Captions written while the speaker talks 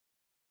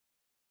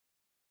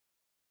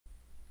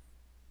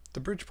The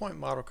BridgePoint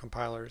model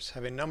compilers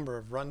have a number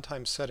of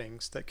runtime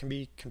settings that can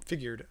be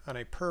configured on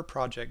a per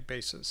project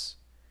basis.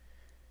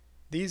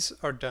 These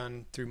are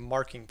done through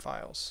marking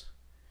files.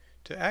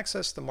 To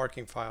access the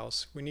marking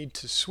files, we need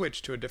to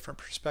switch to a different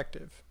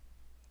perspective.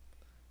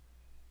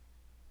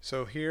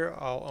 So here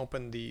I'll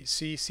open the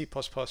C++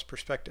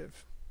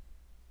 perspective.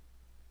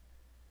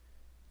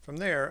 From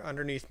there,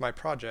 underneath my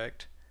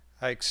project,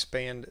 I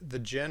expand the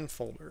Gen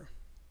folder.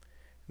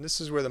 And this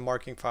is where the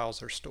marking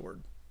files are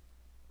stored.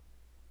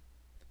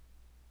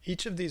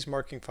 Each of these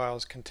marking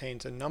files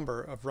contains a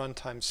number of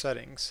runtime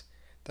settings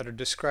that are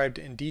described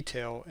in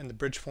detail in the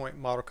BridgePoint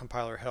model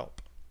compiler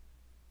help.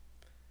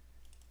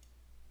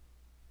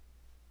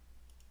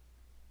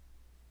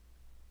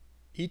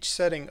 Each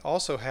setting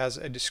also has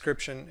a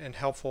description and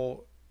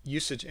helpful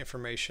usage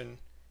information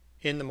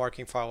in the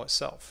marking file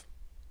itself.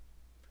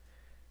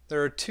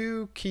 There are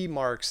two key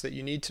marks that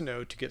you need to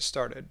know to get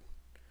started.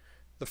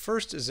 The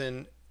first is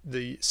in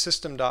the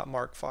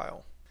system.mark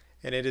file,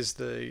 and it is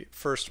the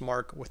first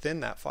mark within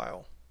that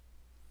file.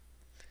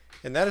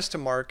 And that is to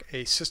mark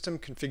a system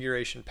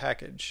configuration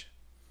package.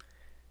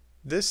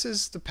 This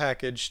is the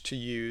package to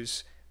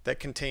use that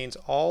contains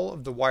all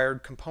of the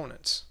wired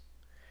components.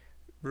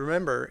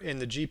 Remember, in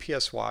the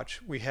GPS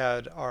watch we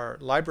had our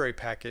library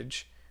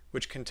package,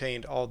 which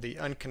contained all the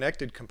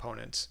unconnected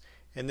components,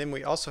 and then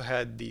we also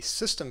had the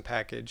system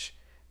package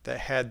that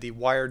had the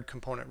wired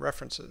component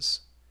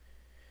references.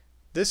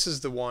 This is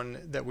the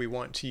one that we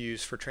want to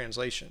use for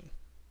translation.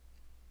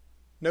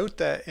 Note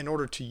that in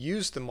order to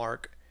use the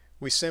mark,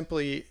 we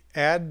simply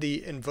add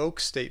the invoke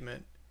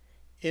statement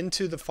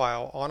into the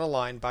file on a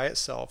line by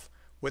itself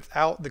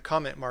without the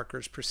comment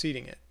markers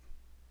preceding it.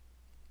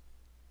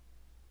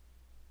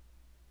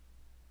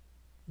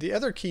 The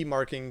other key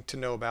marking to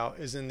know about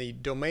is in the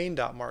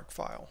domain.mark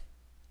file.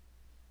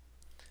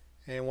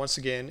 And once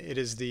again, it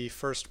is the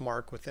first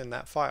mark within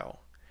that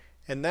file.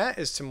 And that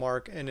is to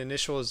mark an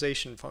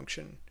initialization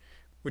function,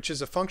 which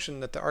is a function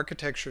that the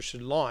architecture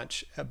should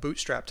launch at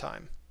bootstrap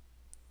time.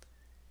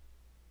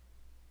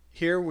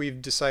 Here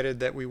we've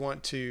decided that we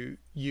want to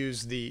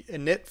use the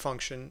init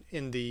function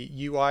in the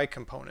UI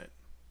component.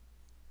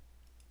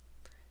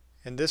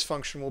 And this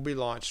function will be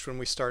launched when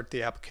we start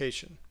the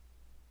application.